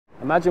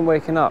Imagine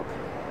waking up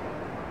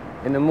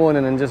in the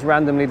morning and just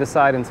randomly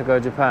deciding to go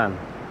to Japan.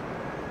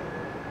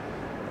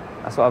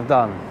 That's what I've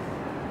done.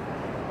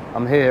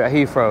 I'm here at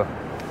Heathrow.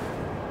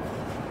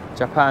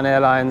 Japan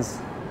Airlines,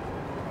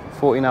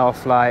 14-hour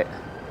flight.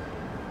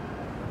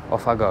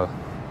 Off I go.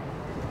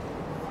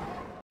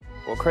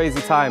 What a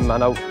crazy time, man,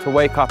 to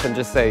wake up and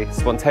just say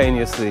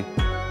spontaneously,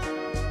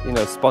 you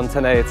know,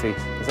 spontaneity.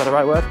 Is that the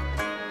right word?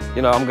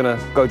 You know, I'm gonna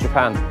go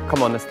Japan.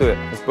 Come on, let's do it.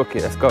 Let's book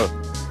it, let's go.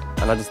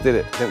 And I just did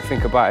it, didn't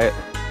think about it.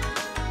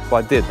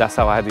 Well, I did, that's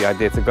how I had the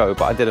idea to go,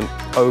 but I didn't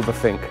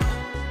overthink.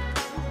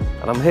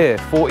 And I'm here,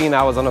 14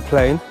 hours on a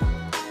plane,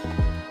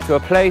 to a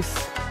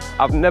place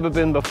I've never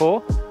been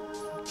before.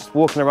 Just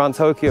walking around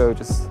Tokyo,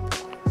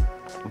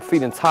 I'm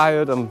feeling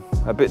tired, I'm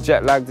a bit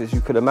jet lagged, as you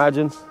could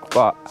imagine,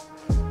 but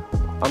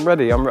I'm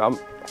ready. I'm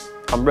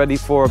ready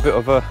for a bit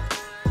of a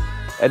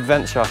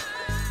adventure.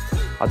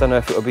 I don't know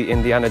if it'll be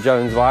Indiana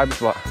Jones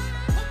vibes, but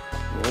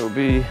it'll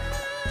be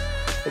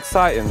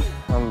exciting.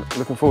 I'm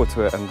looking forward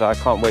to it, and I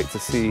can't wait to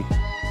see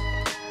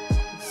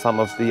some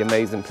of the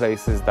amazing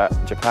places that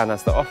Japan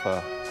has to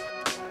offer.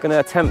 I'm gonna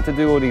attempt to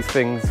do all these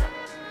things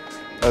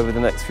over the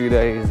next few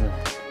days and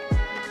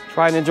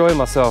try and enjoy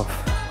myself.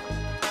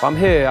 But I'm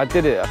here, I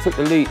did it, I took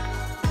the leap.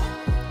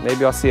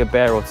 Maybe I'll see a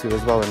bear or two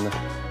as well in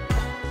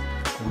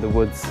the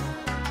woods.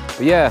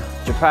 But yeah,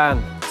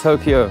 Japan,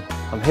 Tokyo,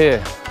 I'm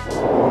here.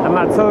 I'm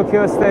at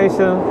Tokyo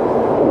Station,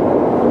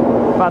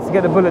 about to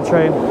get the bullet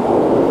train.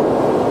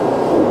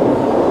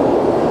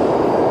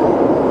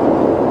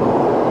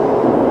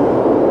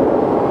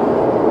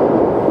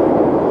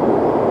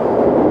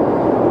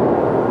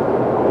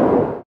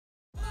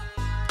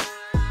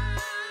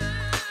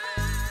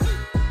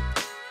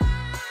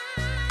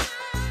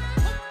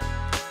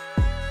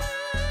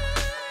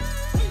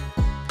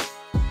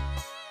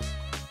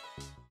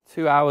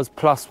 Two hours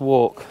plus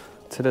walk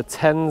to the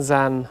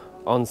Tenzan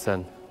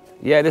Onsen.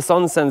 Yeah, this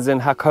onsen's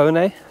in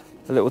Hakone,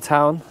 a little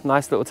town,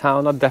 nice little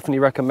town. I'd definitely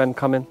recommend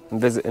coming and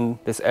visiting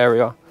this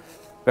area.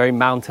 Very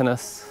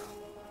mountainous.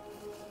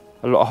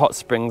 A lot of hot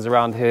springs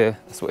around here.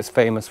 That's what it's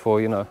famous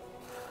for, you know.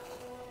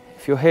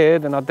 If you're here,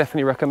 then I'd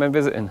definitely recommend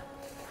visiting.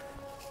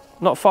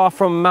 Not far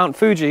from Mount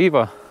Fuji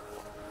either.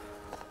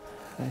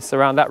 It's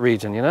around that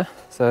region, you know?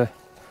 So,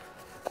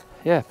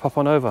 yeah, pop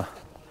on over.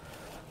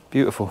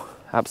 Beautiful,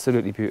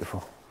 absolutely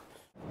beautiful.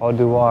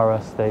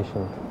 Odawara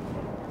Station.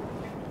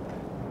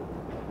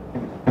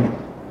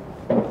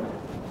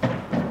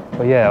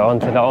 But yeah,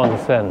 onto the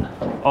onsen.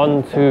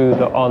 Onto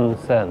the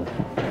onsen.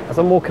 As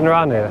I'm walking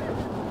around here,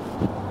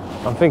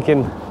 I'm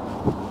thinking,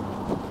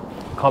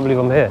 I can't believe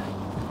I'm here.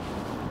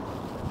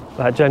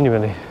 Like,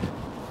 genuinely.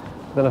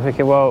 Then I'm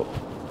thinking, well,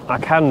 I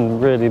can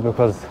really,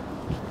 because,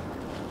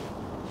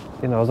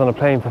 you know, I was on a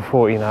plane for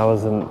 14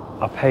 hours and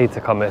I paid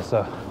to come here,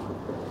 so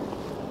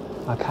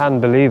I can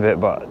believe it,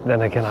 but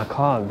then again, I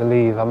can't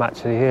believe I'm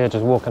actually here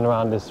just walking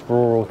around this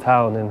rural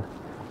town in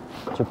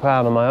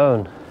Japan on my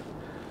own,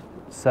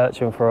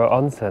 searching for an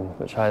onsen,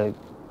 which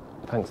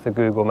thanks to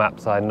Google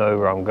Maps, I know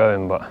where I'm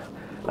going. But,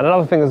 and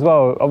another thing as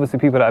well, obviously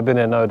people that have been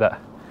here know that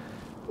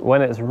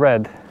when it's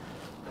red,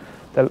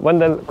 when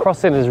the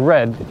crossing is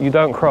red, you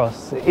don't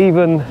cross.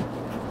 Even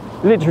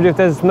literally if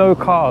there's no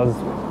cars,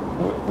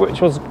 which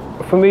was,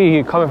 for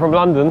me, coming from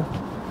London,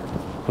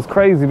 was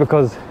crazy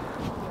because,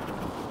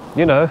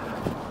 you know,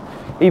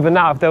 even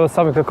now, if there was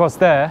something across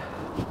there,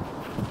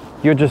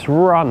 you'd just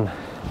run.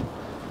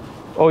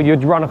 Or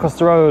you'd run across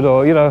the road,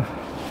 or, you know,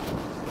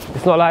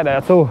 it's not like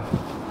that at all.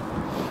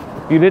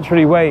 You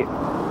literally wait.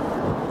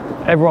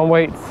 Everyone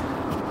waits.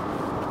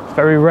 It's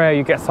very rare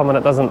you get someone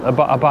that doesn't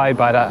abide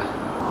by that.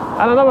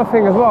 And another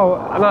thing as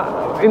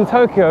well, in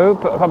Tokyo,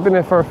 I've been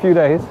here for a few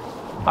days,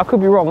 I could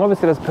be wrong,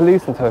 obviously there's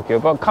police in Tokyo,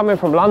 but coming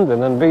from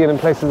London and being in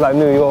places like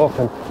New York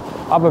and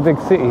other big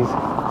cities,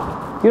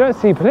 you don't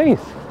see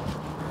police.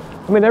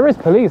 I mean, there is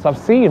police. I've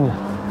seen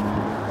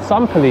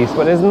some police,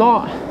 but there's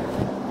not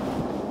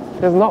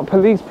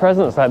police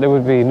presence like there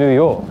would be in New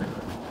York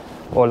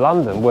or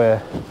London,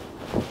 where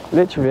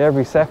literally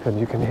every second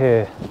you can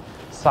hear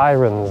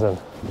sirens, and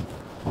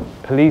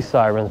police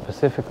sirens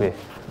specifically.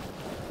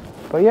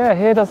 But yeah,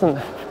 here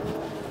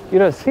you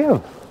don't see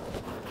them.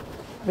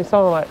 Maybe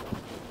someone might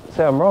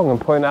say I'm wrong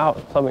and point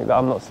out something that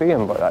I'm not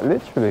seeing, but like,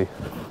 literally,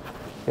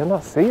 you're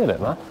not seeing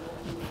it, man.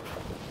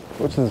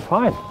 Which is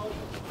fine.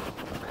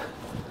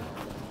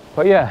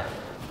 But yeah,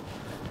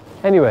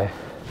 anyway,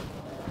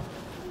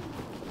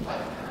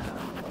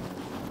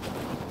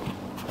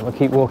 I'm gonna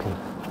keep walking.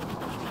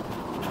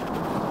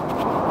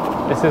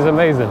 This is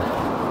amazing.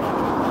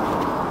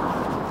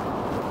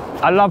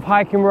 I love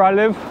hiking where I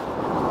live.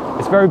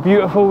 It's very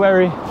beautiful,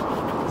 very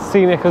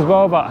scenic as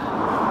well, but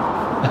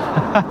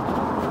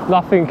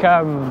nothing,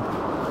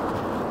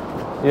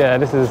 yeah,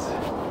 this is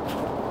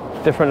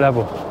different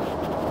level.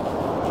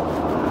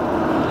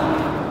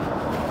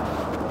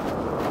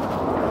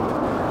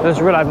 I just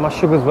realised my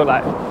sugars were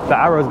like, the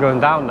arrow's going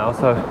down now,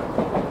 so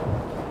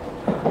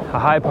a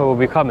hypo will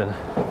be coming.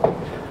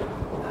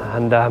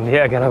 And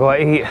yeah, again, I gotta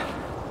eat.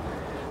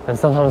 And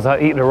sometimes I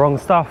eat the wrong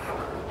stuff,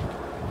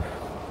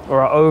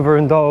 or I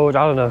overindulge,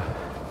 I don't know.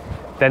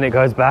 then it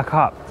goes back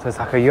up. So it's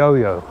like a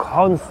yo-yo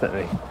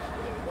constantly.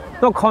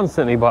 Not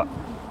constantly, but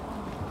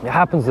it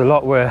happens a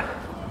lot where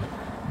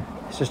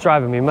it's just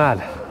driving me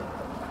mad.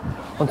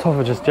 On top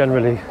of just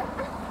generally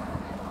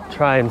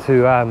trying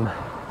to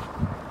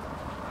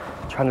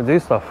do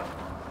stuff.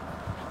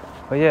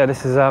 But yeah,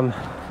 this is a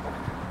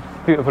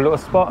beautiful little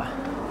spot.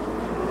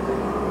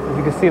 If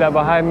you can see that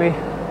behind me.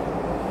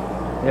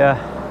 Yeah.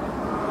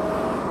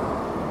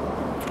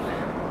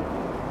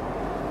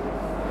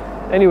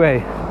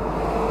 Anyway,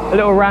 a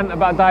little rant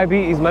about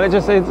diabetes, man.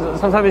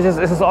 Sometimes it's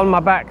just on my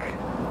back.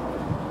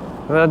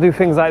 When I do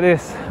things like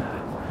this,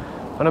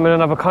 when I'm in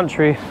another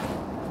country,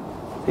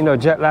 you know,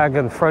 jet lag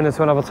and thrown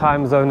into another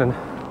time zone, and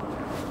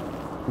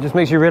it just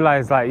makes you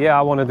realize, like, yeah,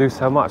 I want to do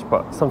so much,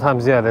 but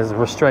sometimes, yeah, there's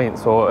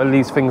restraints or at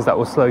least things that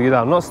will slow you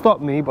down. Not stop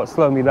me, but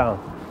slow me down.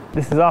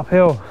 This is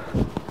uphill.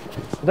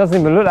 It doesn't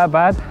even look that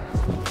bad,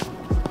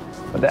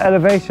 but the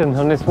elevation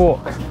on this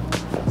walk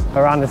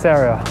around this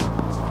area,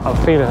 I'm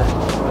feeling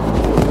it.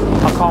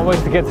 I can't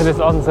wait to get to this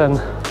onsen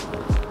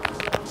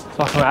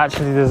so I can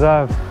actually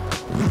deserve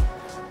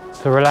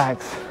to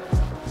relax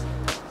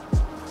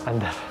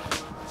and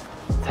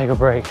take a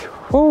break.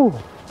 Woo!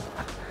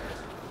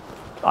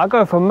 I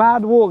go for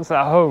mad walks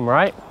at home,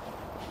 right?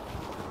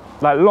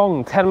 Like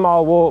long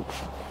 10-mile walks,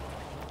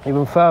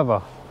 even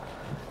further.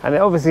 And it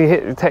obviously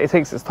it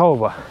takes its toll,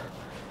 but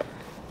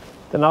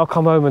then I'll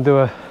come home and do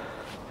a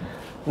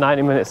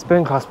 90-minute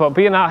spin class. But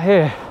being out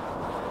here,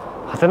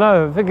 I don't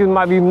know, I think it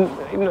might be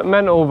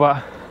mental,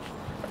 but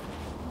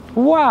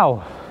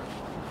wow,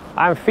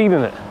 I'm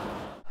feeling it.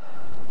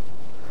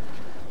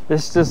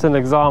 This is just an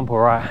example,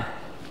 right,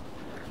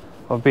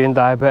 of being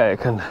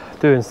diabetic and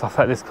doing stuff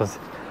like this, because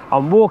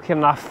I'm walking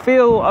and I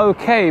feel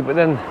okay, but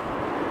then,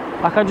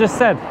 like I just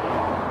said,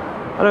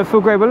 I don't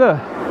feel great. But look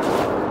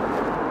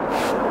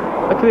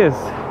at this.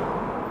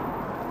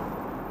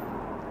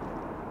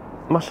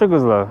 My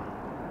sugar's low.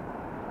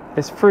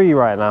 It's free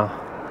right now.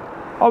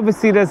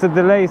 Obviously there's a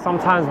delay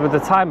sometimes with the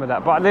time of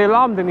that, but the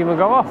alarm didn't even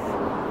go off.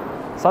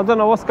 So I don't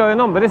know what's going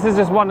on, but this is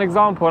just one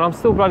example, and I'm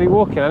still bloody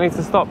walking. I need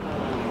to stop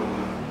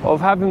of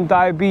having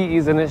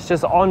diabetes and it's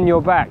just on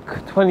your back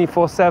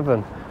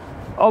 24/7.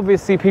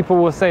 Obviously people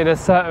will say there's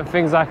certain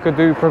things I could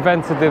do,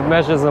 preventative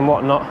measures and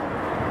whatnot,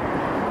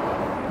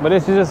 but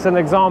this is just an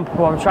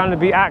example. I'm trying to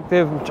be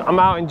active. I'm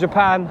out in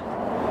Japan,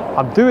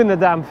 I'm doing the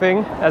damn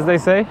thing, as they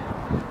say,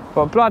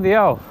 but bloody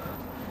hell,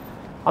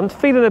 I'm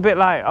feeling a bit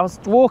like, I was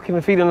walking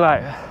and feeling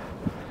like,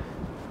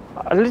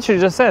 I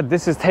literally just said,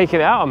 this is taking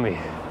it out of me.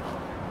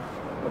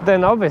 But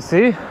then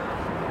obviously,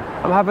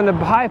 I'm having a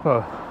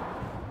hypo.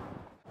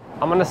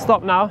 I'm gonna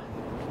stop now,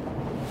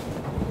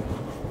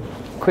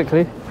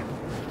 quickly.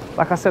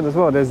 Like I said as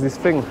well, there's this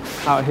thing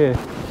out here.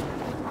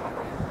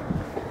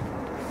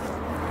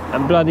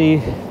 And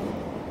bloody,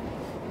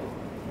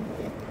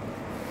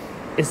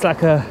 it's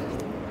like a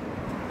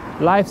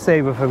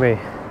lifesaver for me.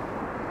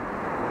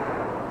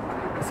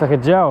 It's like a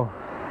gel.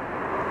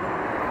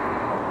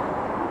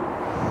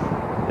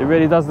 It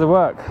really does the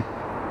work.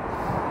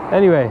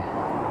 Anyway,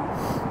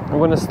 I'm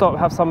gonna stop,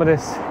 have some of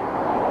this.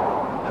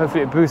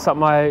 Hopefully it boosts up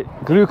my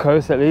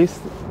glucose at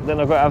least.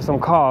 Then I've got to have some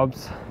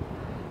carbs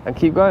and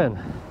keep going.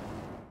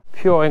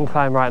 Pure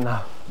incline right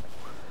now.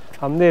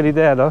 I'm nearly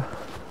there though.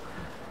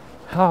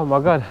 Oh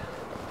my God.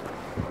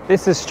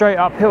 This is straight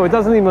uphill. It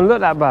doesn't even look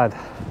that bad.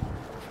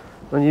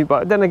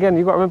 But then again,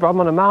 you've got to remember I'm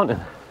on a mountain.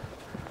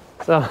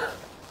 So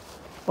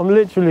I'm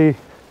literally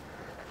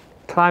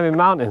climbing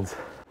mountains.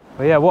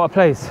 But yeah, what a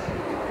place.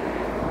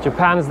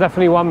 Japan has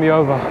definitely won me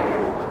over.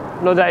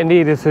 Not that it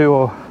needed to,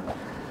 or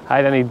I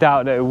had any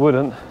doubt that it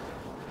wouldn't.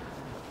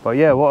 But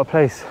yeah, what a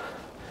place.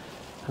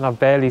 And I've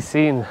barely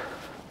seen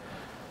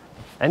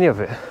any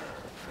of it.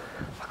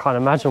 I can't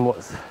imagine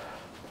what's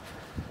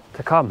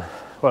to come.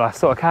 Well, I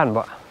sort of can,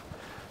 but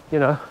you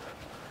know,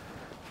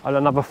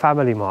 another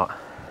Family Mart.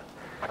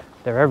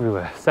 They're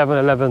everywhere.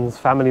 7-Elevens,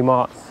 Family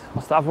Marts.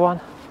 What's the other one?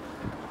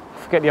 I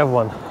forget the other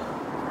one.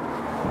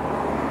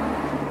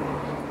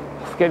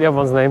 I forget the other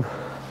one's name.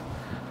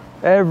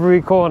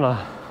 Every corner.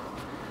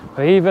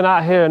 But even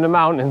out here in the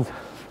mountains,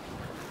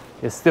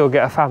 you still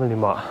get a Family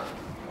Mart.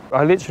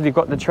 I literally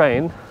got the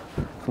train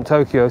from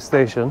Tokyo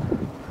Station,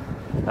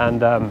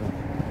 and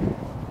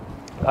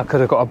I could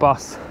have got a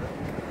bus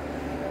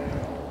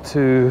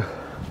to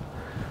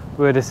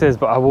where this is,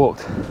 but I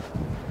walked.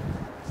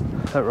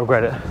 Don't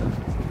regret it.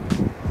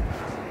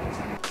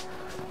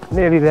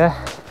 Nearly there.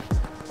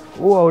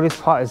 Whoa, this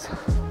part is,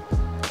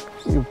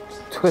 you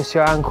twist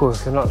your ankle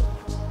if you're not,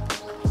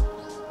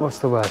 what's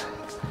the word?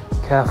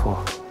 Careful.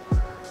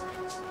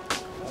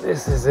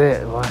 This is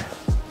it, boy.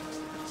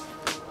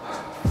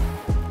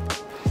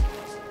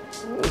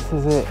 This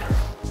is it.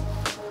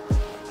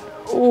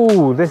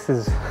 Ooh, this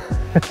is...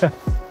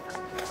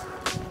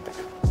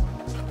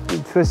 You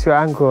twist your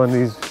ankle on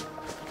these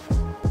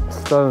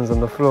stones on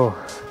the floor.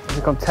 I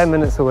think I'm 10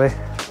 minutes away.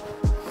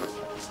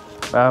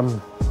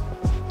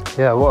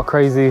 Yeah, what a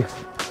crazy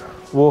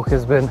walk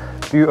has been.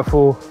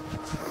 Beautiful.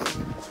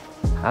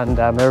 And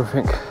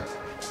everything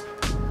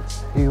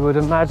you would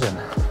imagine.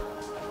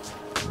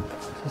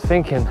 Just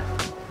thinking,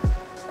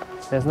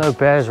 There's no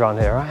bears around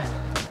here, right?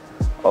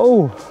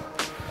 Oh,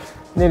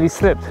 nearly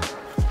slipped.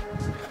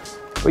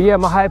 But yeah,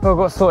 my hypo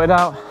got sorted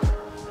out.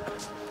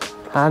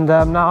 And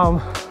now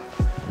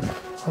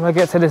when I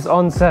get to this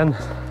onsen,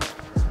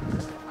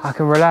 I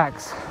can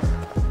relax,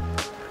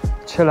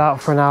 chill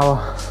out for an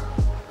hour,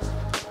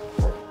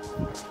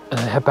 and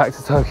then head back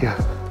to Tokyo.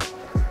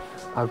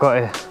 I got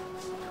it.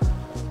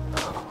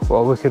 What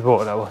a wicked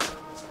water that was.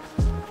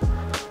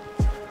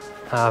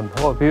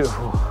 What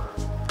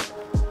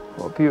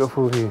a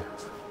beautiful view.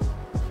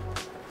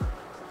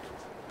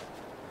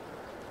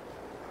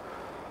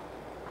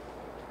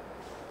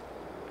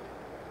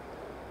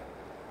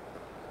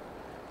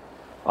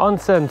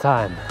 Onsen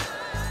time.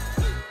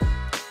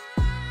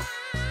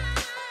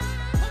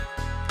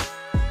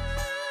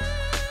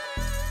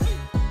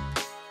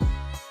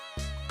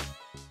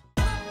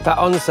 That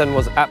onsen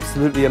was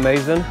absolutely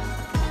amazing.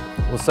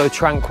 It was so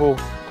tranquil,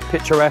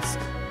 picturesque.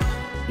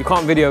 You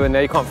can't video in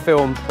there, you can't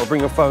film or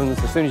bring your phones.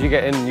 As soon as you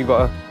get in, you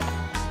gotta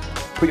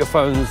put your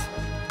phones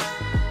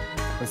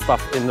and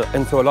stuff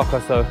into a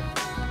locker, so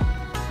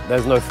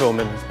there's no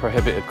filming, it's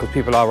prohibited because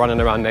people are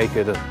running around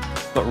naked.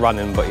 Not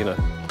running, but you know,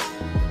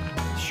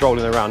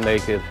 strolling around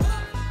naked.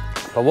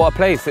 But what a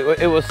place,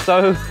 it was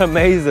so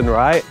amazing,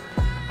 right?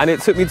 And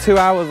it took me 2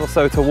 hours or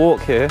so to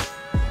walk here.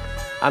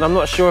 And I'm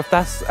not sure if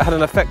that's had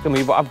an effect on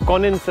me, but I've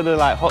gone into the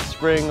hot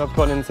spring, I've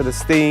gone into the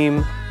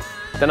steam,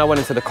 then I went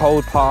into the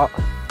cold part,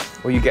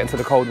 where you get into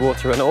the cold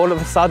water, and all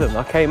of a sudden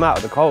I came out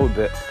of the cold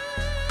bit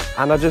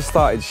and I just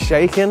started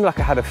shaking like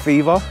I had a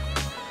fever,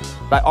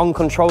 like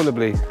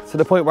uncontrollably, to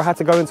the point where I had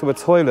to go into a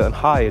toilet and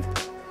hide.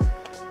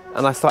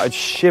 And I started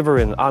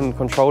shivering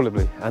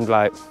uncontrollably, and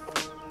like,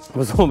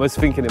 was almost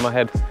thinking in my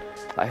head,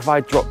 like if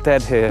I drop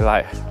dead here,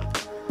 like,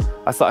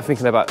 I started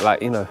thinking about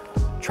like, you know,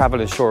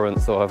 travel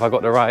insurance, or if I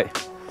got the right,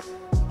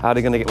 how are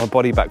they gonna get my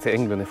body back to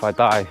England if I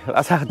die?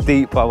 That's how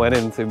deep I went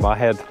into my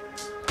head.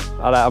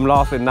 I'm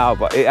laughing now,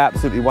 but it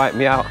absolutely wiped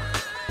me out.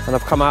 And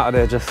I've come out of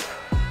there just,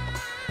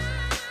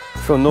 I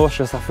feel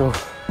nauseous, I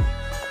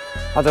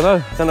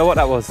don't know what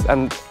that was.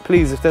 And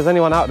please, if there's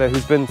anyone out there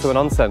who's been to an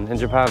onsen in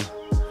Japan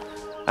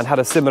and had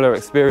a similar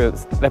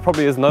experience, there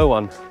probably is no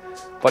one.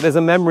 But there's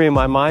a memory in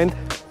my mind.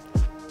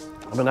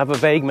 I mean, I have a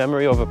vague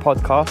memory of a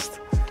podcast.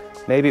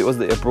 Maybe it was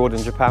the Abroad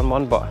in Japan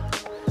one, but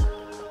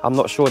I'm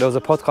not sure. There was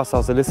a podcast I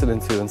was listening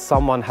to and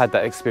someone had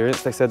that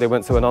experience. They said they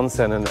went to an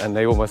onsen and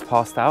they almost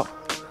passed out.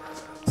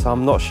 So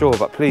I'm not sure,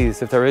 but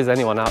please, if there is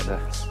anyone out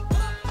there,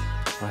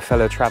 my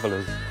fellow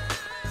travelers,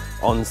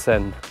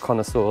 onsen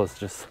connoisseurs,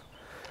 just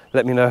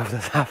let me know if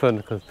this happened,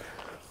 because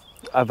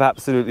I've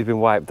absolutely been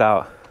wiped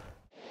out.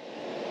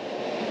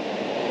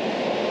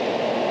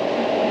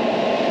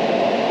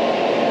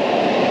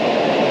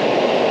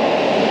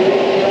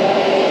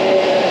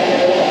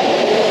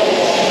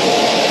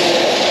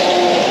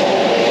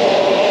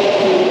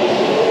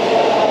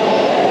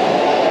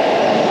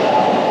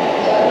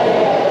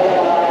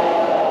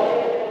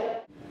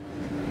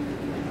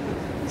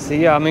 So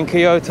yeah, I'm in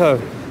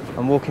Kyoto.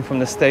 I'm walking from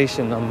the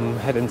station. I'm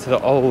heading to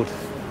the old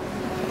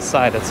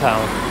side of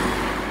town.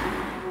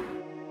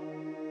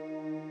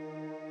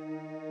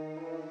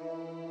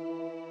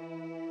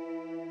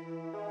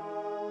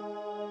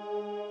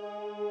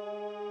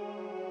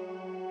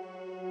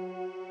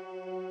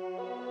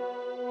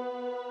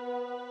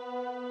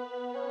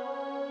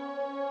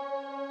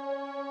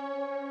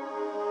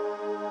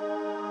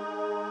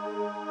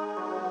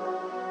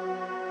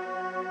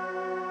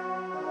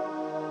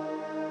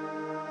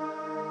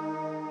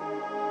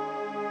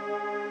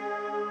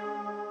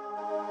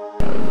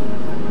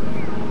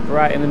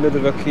 Right in the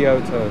middle of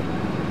Kyoto.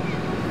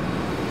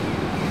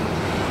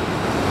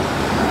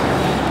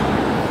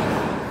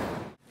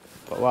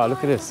 But wow,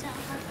 look at this.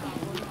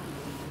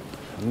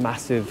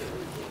 Massive.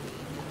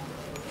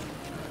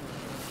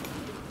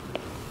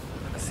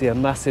 I see a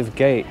massive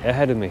gate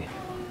ahead of me.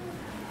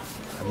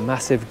 A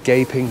massive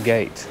gaping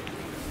gate.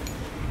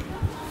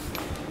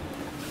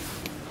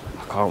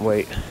 I can't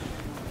wait.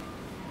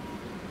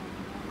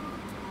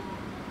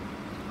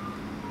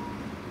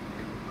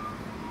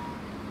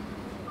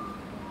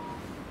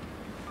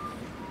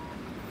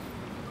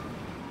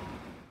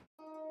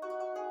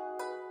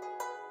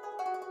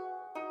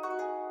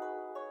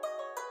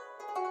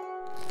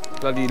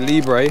 Bloody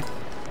Libre,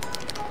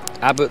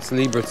 Abbott's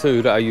Libre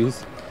 2 that I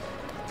use.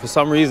 For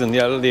some reason,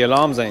 the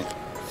alarms ain't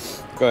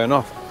going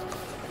off.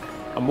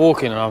 I'm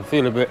walking and I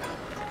feel a bit,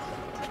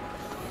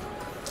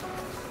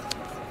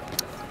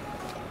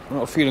 I'm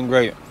not feeling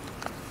great.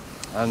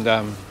 And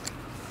my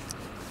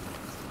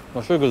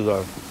sugar's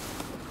low.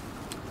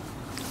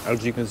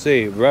 As you can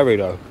see, very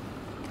low.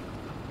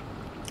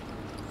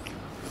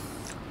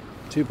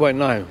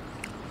 2.9.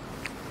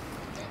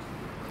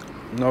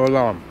 No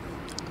alarm.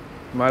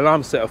 My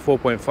alarm's set at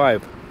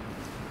 4.5.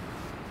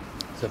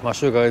 So if my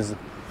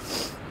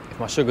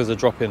sugars are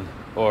dropping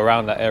or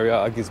around that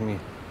area, it gives me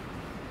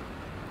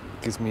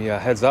a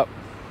heads up.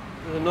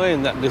 It's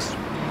annoying that this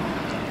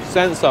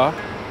sensor,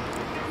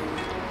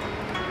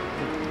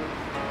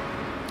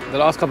 the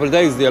last couple of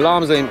days, the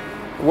alarms ain't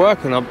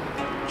working. I've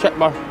checked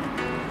my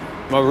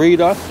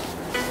reader,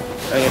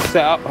 and it's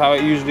set up how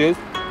it usually is.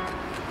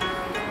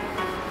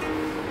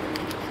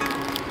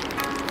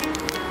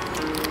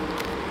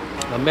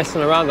 I'm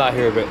messing around out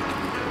here a bit.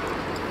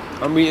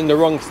 I'm eating the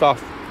wrong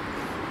stuff.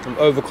 I'm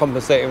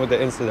overcompensating with the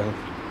insulin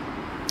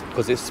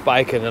because it's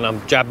spiking and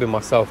I'm jabbing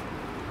myself.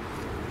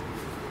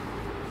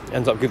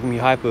 Ends up giving me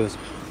hypos.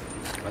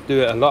 I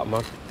do it a lot,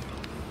 man.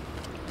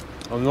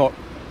 I'm not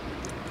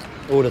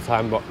all the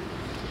time, but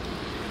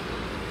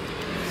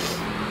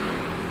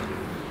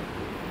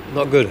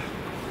not good.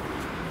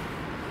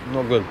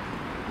 Not good.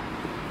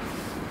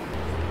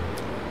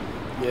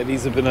 Yeah,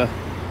 these have been a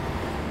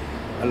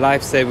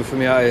lifesaver for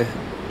me out here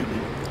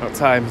at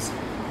times.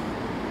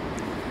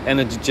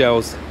 Energy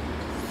gels,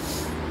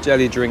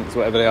 jelly drinks,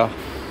 whatever they are.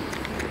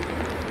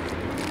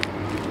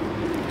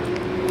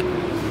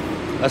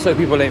 That's why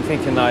people ain't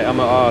thinking like I'm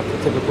a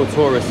typical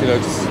tourist, you know,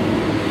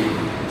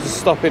 just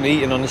stopping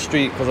eating on the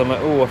street because I'm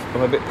like, oh,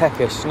 I'm a bit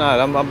peckish. No,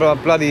 I'm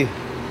bloody.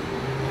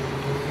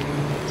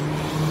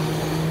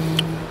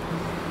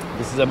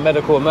 This is a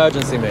medical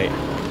emergency, mate.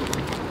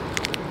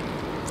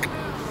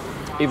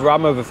 Either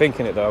I'm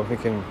overthinking it though. I'm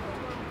thinking,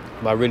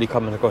 am I really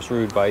coming across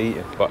rude by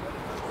eating? But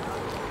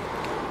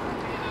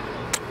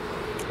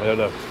I don't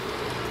know.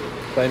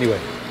 But anyway,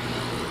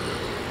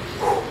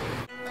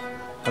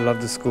 I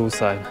love the school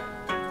sign.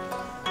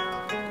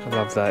 I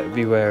love that.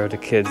 Beware of the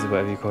kids,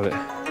 whatever you call it.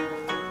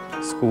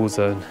 School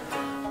zone.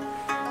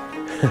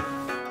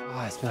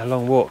 Oh, it's been a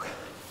long walk.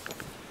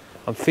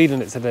 I'm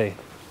feeling it today.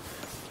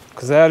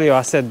 Because earlier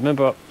I said,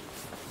 remember,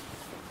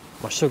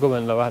 my sugar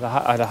went low. I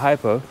had a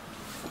hypo.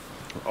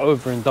 I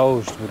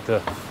overindulged with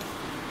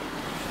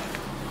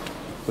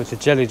the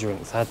jelly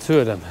drinks. I had 2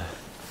 of them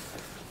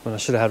when I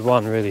should have had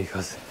 1 really,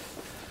 because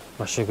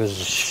my sugars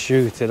just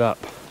shooted up,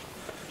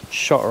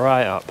 shot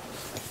right up.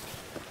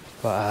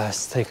 But I have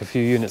to take a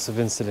few units of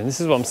insulin.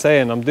 This is what I'm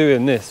saying. I'm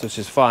doing this, which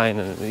is fine,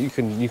 and you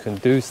can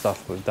do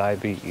stuff with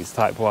diabetes,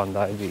 type 1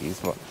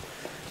 diabetes, but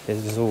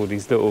there's just all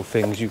these little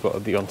things you've got to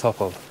be on top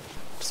of.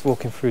 Just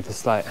walking through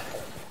this like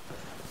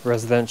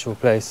residential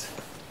place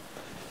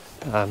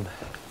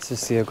to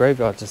see a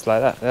graveyard just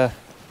like that. Yeah.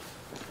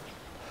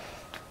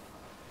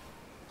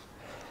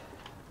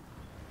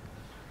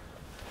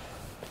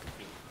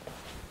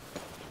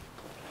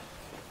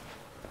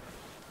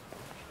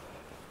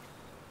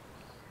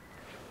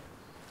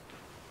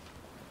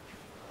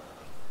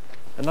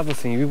 Another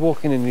thing, you're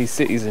walking in these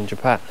cities in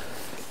Japan,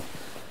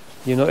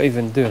 you're not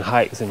even doing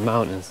hikes in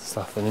mountains and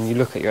stuff, and then you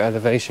look at your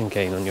elevation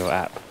gain on your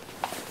app.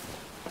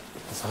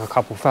 It's like a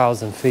couple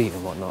thousand feet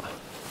and whatnot.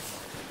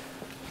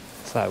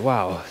 It's like,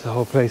 wow, the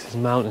whole place is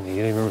mountainy,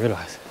 you didn't even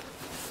realise.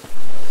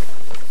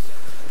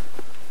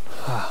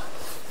 I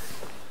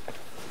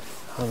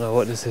don't know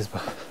what this is,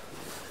 but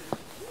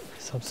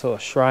some sort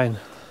of shrine.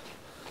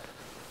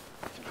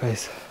 This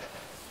place.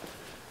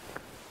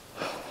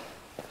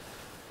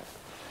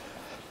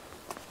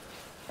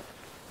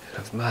 It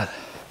looks mad.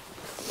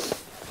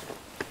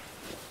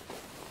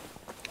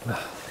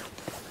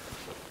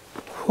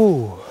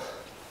 Whew.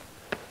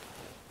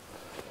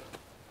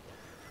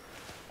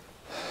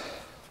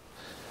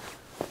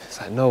 There's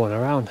like no one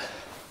around.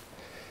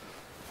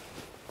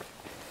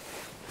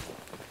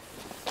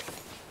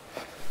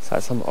 It's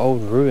like some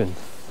old ruin.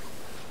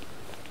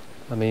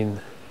 I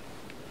mean,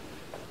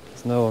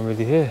 there's no one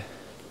really here.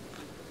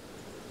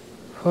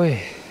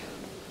 Oi.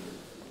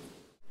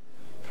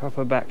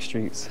 Proper back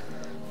streets.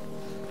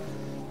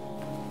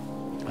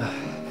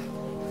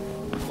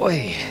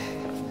 Oi.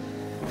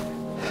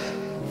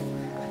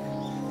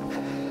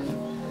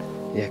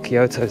 Yeah,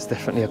 Kyoto is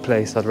definitely a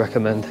place I'd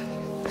recommend.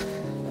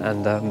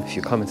 And if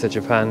you're coming to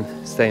Japan,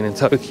 staying in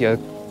Tokyo,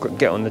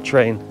 get on the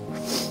train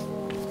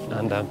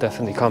and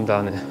definitely come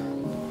down here.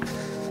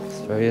 It's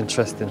very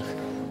interesting.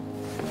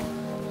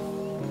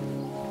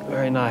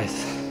 Very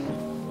nice.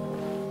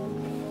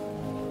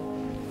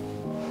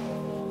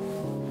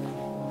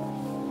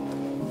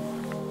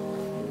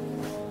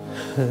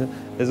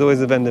 There's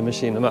always a vending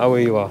machine, no matter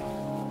where you are.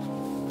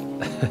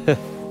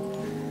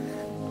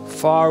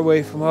 Far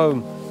away from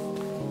home,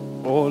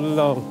 all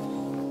alone.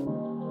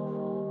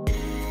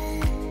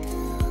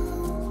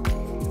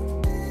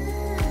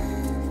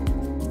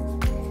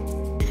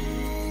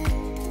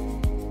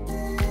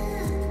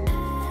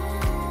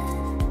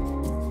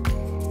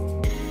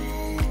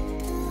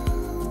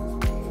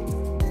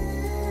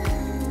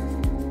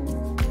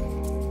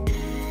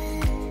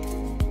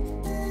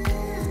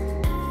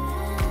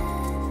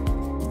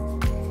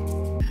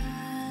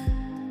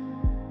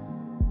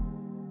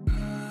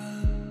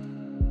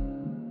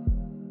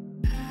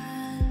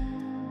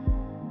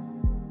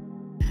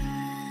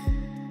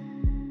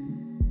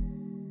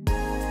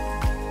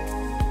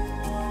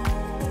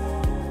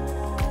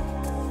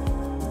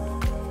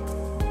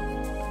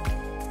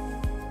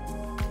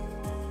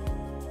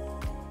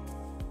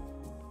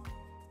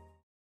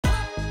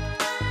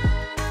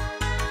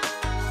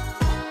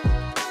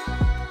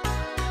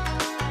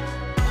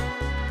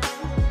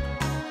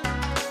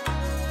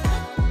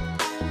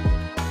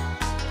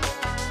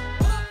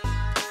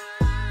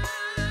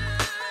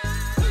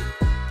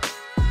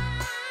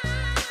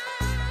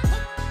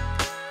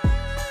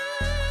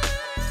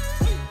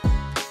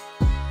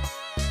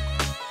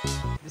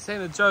 This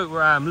ain't a joke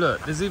where I am.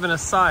 Look, there's even a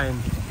sign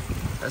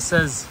that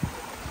says,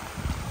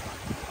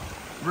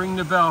 ring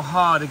the bell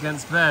hard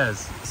against bears.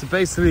 So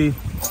basically,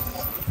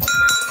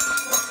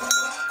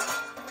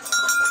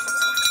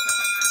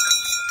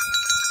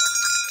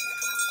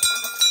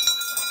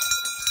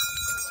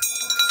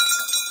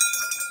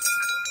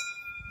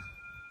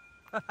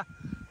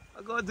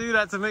 I've got to do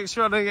that to make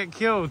sure I don't get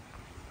killed.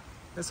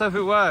 Let's hope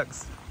it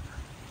works.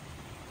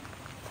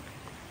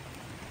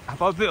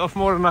 Have I bit off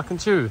more than I can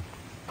chew?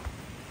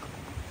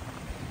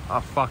 Oh,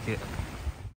 fuck it.